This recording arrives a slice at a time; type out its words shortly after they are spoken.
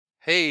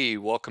Hey,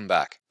 welcome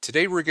back.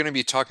 Today we're going to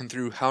be talking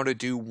through how to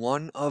do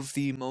one of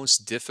the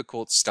most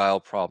difficult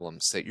style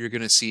problems that you're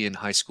going to see in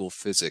high school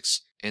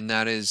physics, and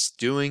that is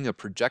doing a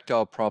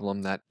projectile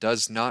problem that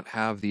does not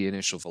have the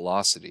initial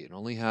velocity. It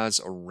only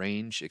has a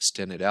range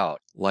extended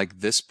out,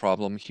 like this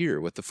problem here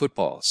with the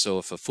football. So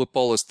if a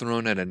football is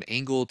thrown at an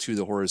angle to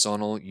the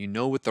horizontal, you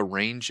know what the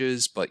range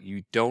is, but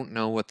you don't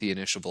know what the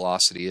initial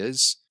velocity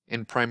is.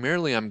 And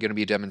primarily, I'm going to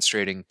be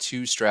demonstrating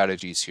two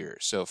strategies here.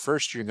 So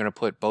first, you're going to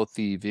put both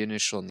the v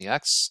initial in the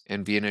x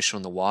and v initial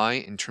in the y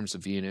in terms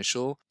of v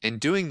initial. And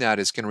doing that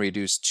is going to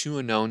reduce two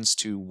unknowns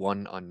to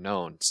one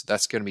unknown. So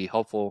that's going to be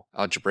helpful,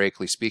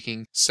 algebraically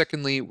speaking.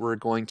 Secondly, we're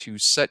going to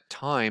set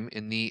time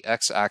in the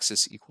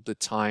x-axis equal to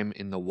time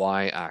in the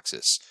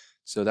y-axis.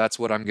 So that's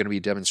what I'm going to be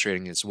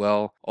demonstrating as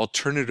well.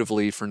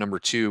 Alternatively, for number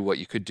two, what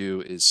you could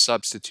do is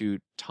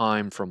substitute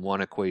time from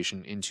one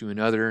equation into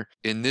another.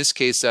 In this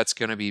case, that's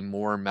going to be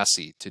more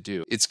messy to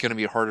do. It's going to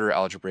be harder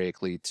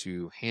algebraically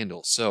to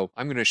handle. So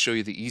I'm going to show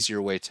you the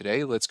easier way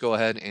today. Let's go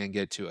ahead and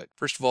get to it.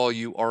 First of all,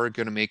 you are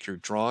going to make your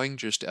drawing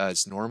just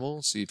as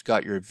normal. So you've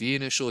got your v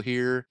initial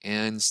here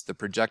and the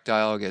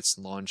projectile gets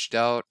launched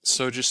out.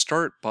 So just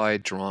start by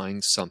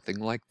drawing something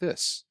like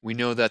this. We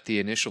know that the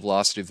initial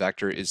velocity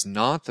vector is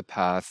not the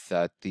path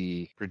that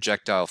the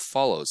projectile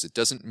follows. It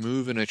doesn't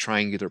move in a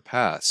triangular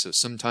path. So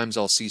sometimes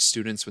I'll see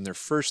students when they're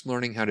first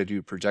learning how to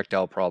do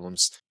projectile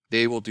problems,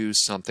 they will do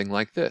something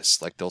like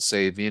this. Like they'll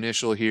say v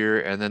initial here,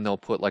 and then they'll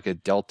put like a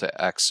delta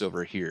x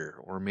over here,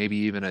 or maybe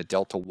even a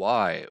delta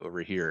y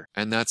over here.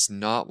 And that's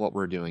not what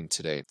we're doing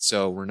today.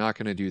 So we're not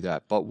going to do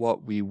that. But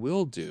what we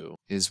will do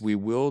is we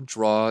will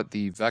draw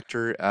the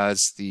vector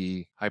as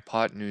the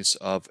hypotenuse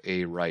of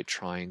a right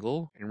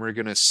triangle. And we're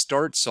going to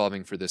start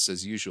solving for this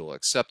as usual,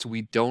 except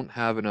we don't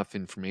have enough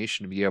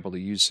information to be able to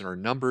use in our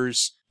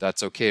numbers.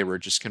 That's okay, we're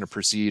just going to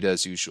proceed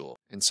as usual.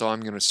 And so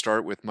I'm going to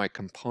start with my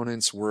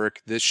components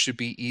work. This should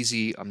be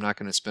easy. I'm not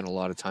going to spend a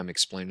lot of time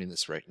explaining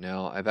this right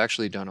now. I've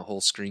actually done a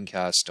whole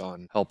screencast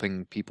on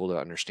helping people to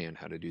understand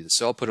how to do this.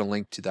 So I'll put a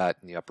link to that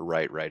in the upper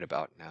right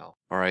about now.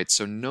 All right,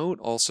 so note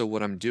also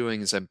what I'm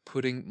doing is I'm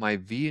putting my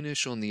v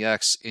initial in the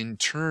x in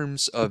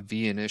terms of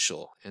v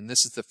initial. And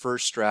this is the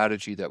first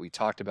strategy that we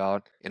talked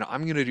about. And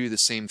I'm going to do the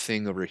same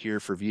thing over here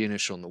for v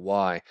initial in the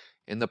y.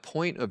 And the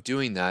point of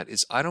doing that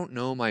is I don't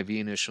know my v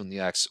initial in the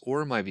x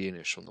or my v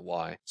initial in the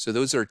y. So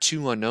those are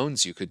two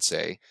unknowns, you could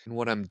say. And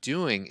what I'm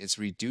doing is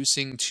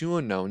reducing two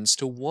unknowns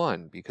to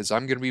one because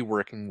I'm going to be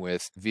working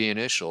with v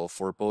initial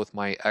for both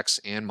my x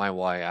and my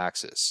y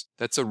axis.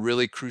 That's a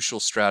really crucial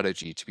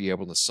strategy to be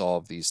able to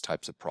solve these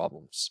types of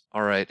problems.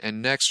 All right,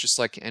 and next, just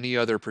like any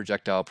other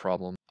projectile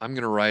problem, I'm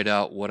going to write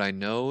out what I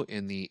know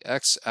in the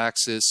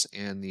x-axis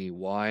and the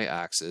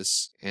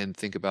y-axis and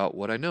think about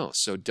what I know.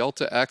 So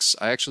delta x,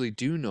 I actually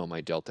do know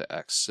my delta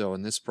x. So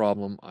in this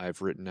problem,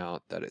 I've written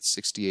out that it's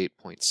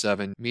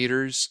 68.7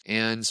 meters.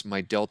 And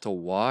my delta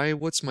y,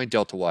 what's my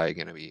delta y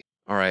going to be?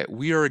 All right,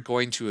 we are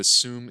going to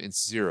assume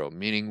it's 0,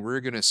 meaning we're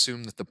going to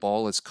assume that the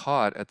ball is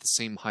caught at the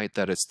same height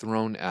that it's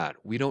thrown at.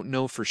 We don't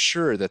know for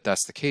sure that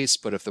that's the case,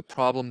 but if the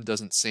problem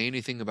doesn't say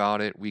anything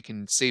about it, we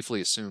can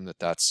safely assume that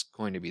that's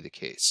going to be the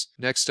case.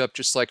 Next up,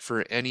 just like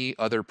for any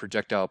other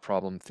projectile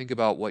problem, think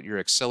about what your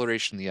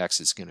acceleration in the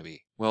x is going to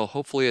be. Well,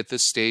 hopefully at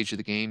this stage of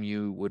the game,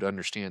 you would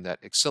understand that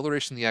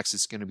acceleration in the x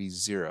is going to be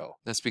 0.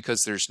 That's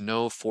because there's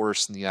no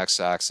force in the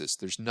x-axis.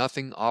 There's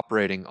nothing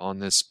operating on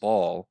this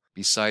ball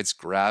besides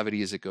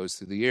gravity as it goes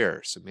through the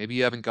air. So maybe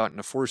you haven't gotten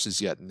to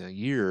forces yet in the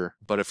year,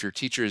 but if your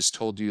teacher has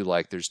told you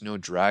like there's no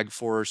drag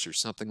force or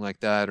something like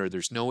that, or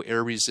there's no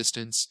air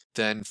resistance,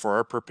 then for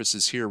our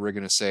purposes here, we're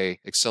going to say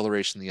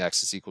acceleration in the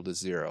x is equal to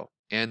 0.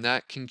 And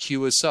that can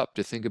cue us up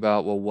to think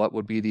about, well, what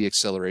would be the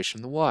acceleration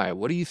in the y?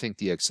 What do you think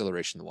the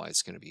acceleration in the y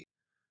is going to be?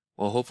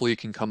 Well, hopefully you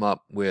can come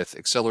up with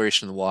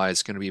acceleration in the y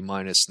is going to be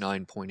minus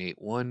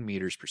 9.81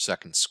 meters per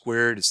second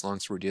squared. As long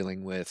as we're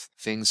dealing with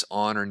things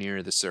on or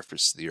near the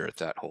surface of the earth,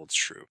 that holds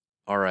true.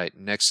 All right,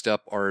 next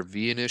up, our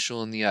v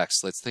initial in the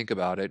x. Let's think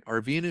about it.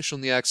 Our v initial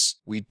in the x,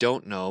 we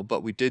don't know,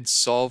 but we did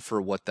solve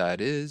for what that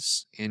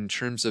is in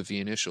terms of v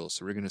initial.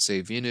 So we're going to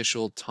say v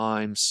initial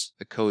times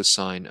the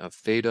cosine of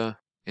theta.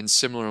 And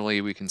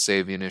similarly, we can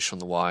say v initial in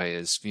the y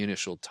is v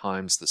initial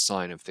times the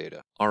sine of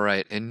theta. All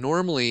right, and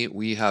normally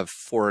we have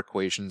four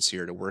equations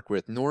here to work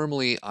with.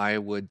 Normally, I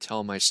would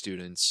tell my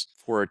students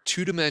for a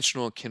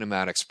two-dimensional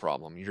kinematics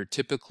problem, you're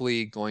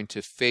typically going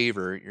to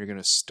you're going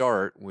to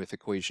start with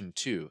equation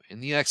 2 in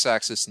the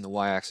x-axis and the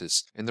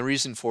y-axis. And the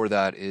reason for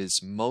that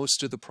is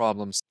most of the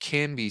problems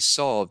can be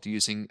solved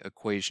using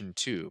equation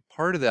 2.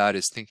 Part of that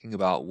is thinking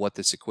about what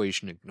this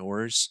equation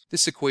ignores.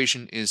 This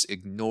equation is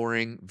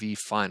ignoring v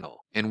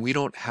final. And we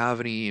don't have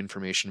any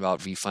information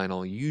about v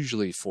final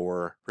usually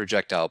for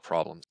projectile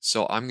problems.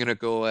 So I'm going to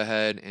go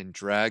ahead and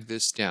drag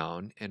this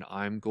down, and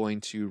I'm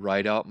going to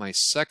write out my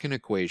second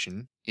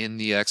equation in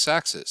the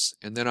x-axis.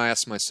 And then I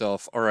ask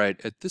myself, all right,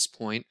 at this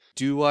point,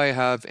 do I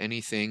have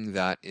anything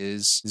that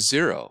is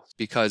 0?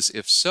 Because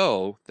if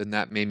so, then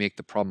that may make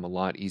the problem a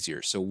lot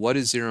easier. So what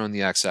is 0 on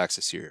the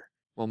x-axis here?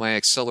 Well, my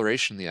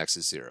acceleration in the x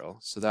is 0,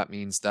 so that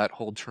means that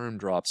whole term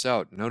drops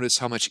out. Notice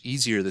how much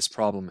easier this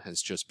problem has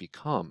just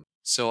become.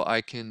 So I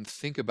can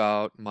think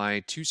about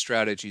my two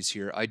strategies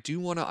here. I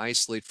do want to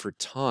isolate for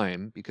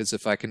time, because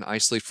if I can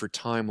isolate for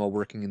time while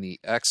working in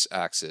the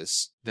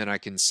x-axis, then I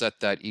can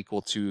set that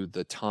equal to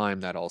the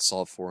time that I'll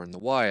solve for in the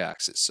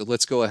y-axis. So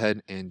let's go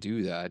ahead and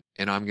do that.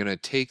 And I'm going to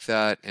take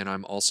that, and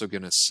I'm also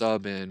going to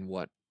sub in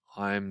what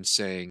I'm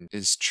saying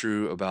is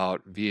true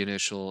about v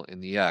initial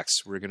in the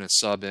x. We're going to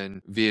sub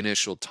in v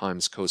initial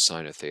times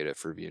cosine of theta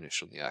for v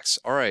initial in the x.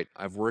 All right,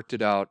 I've worked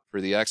it out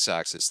for the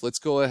x-axis. Let's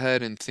go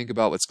ahead and think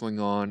about what's going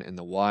on in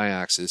the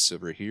y-axis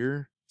over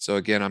here. So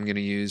again, I'm going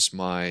to use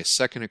my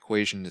second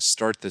equation to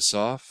start this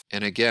off.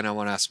 And again, I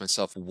want to ask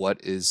myself,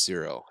 what is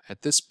 0?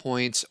 At this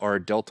point, our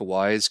delta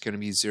y is going to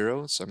be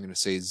 0. So I'm going to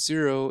say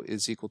 0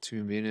 is equal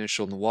to v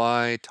initial in the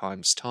y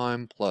times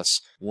time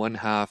plus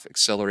 1/2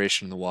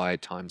 acceleration in the y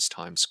times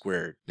time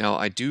squared. Now,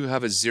 I do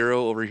have a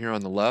 0 over here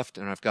on the left,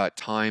 and I've got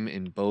time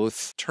in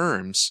both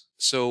terms.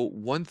 So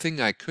one thing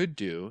I could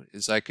do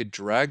is I could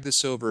drag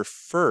this over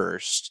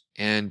first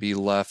and be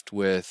left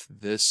with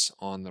this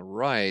on the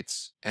right,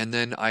 and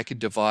then I could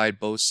divide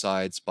both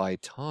sides by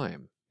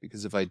time.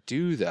 Because if I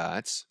do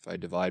that, if I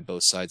divide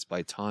both sides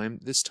by time,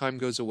 this time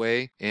goes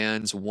away,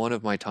 and one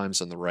of my times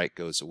on the right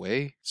goes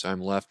away. So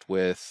I'm left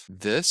with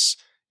this.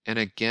 And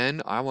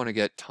again, I want to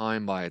get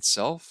time by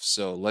itself.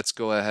 So let's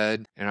go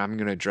ahead, and I'm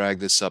going to drag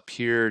this up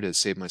here to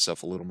save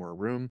myself a little more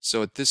room.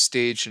 So at this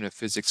stage in a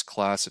physics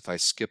class, if I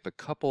skip a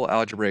couple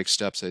algebraic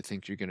steps, I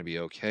think you're going to be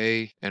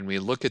okay. And we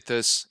look at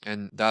this,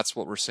 and that's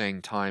what we're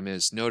saying time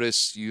is.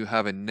 Notice you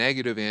have a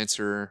negative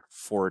answer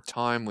for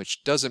time,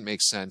 which doesn't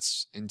make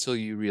sense until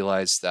you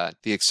realize that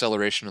the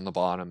acceleration on the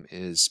bottom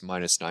is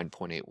minus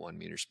 9.81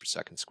 meters per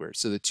second squared.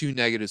 So the two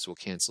negatives will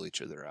cancel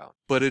each other out.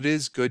 But it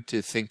is good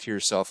to think to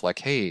yourself like,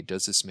 hey,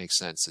 does this make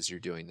sense as you're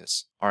doing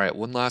this? All right,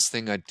 one last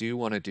thing I do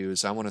want to do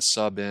is I want to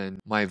sub in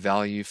my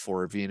value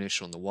for v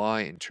initial and the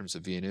y in terms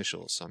of v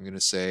initial. So I'm going to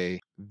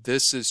say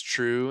this is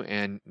true,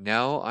 and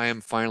now I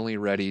am finally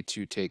ready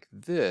to take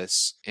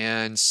this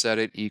and set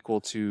it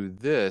equal to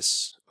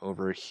this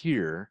over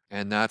here,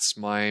 and that's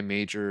my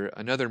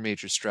another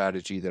major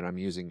strategy that I'm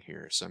using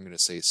here. So I'm going to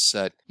say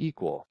set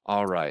equal.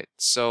 All right,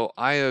 so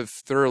I have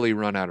thoroughly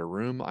run out of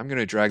room. I'm going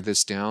to drag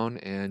this down,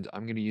 and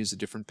I'm going to use a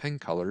different pen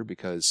color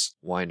because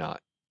why not?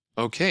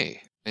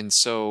 Okay, and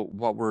so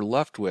what we're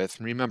left with,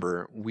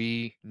 remember,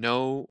 we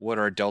know what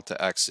our delta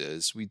x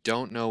is. We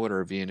don't know what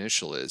our v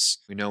initial is.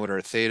 We know what our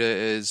theta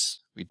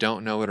is. We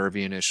don't know what our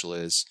v initial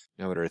is.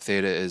 We know what our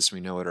theta is. We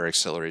know what our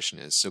acceleration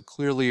is. So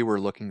clearly we're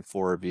looking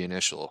for v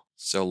initial.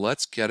 So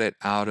let's get it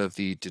out of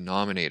the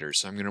denominator.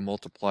 So I'm going to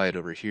multiply it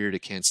over here to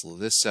cancel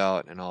this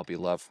out, and I'll be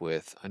left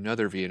with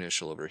another v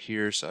initial over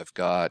here. So I've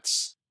got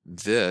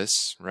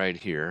this right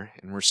here,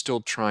 and we're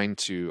still trying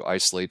to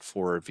isolate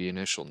for v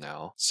initial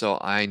now. So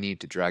I need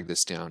to drag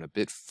this down a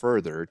bit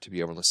further to be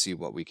able to see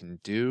what we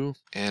can do.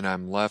 And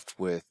I'm left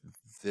with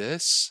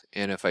this,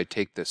 and if I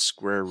take the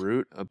square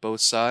root of both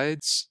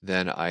sides,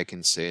 then I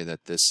can say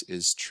that this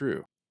is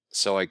true.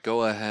 So I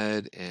go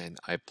ahead and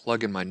I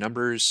plug in my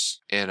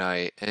numbers, and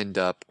I end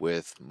up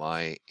with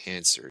my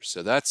answer.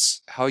 So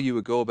that's how you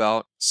would go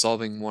about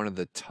solving one of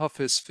the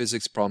toughest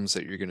physics problems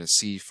that you're going to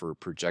see for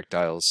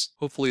projectiles.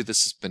 Hopefully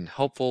this has been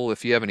helpful.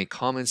 If you have any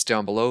comments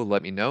down below,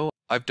 let me know.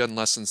 I've done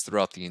lessons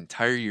throughout the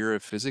entire year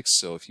of physics,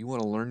 so if you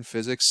want to learn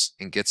physics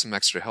and get some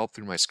extra help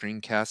through my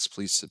screencasts,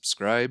 please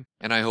subscribe.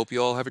 And I hope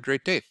you all have a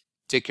great day.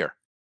 Take care.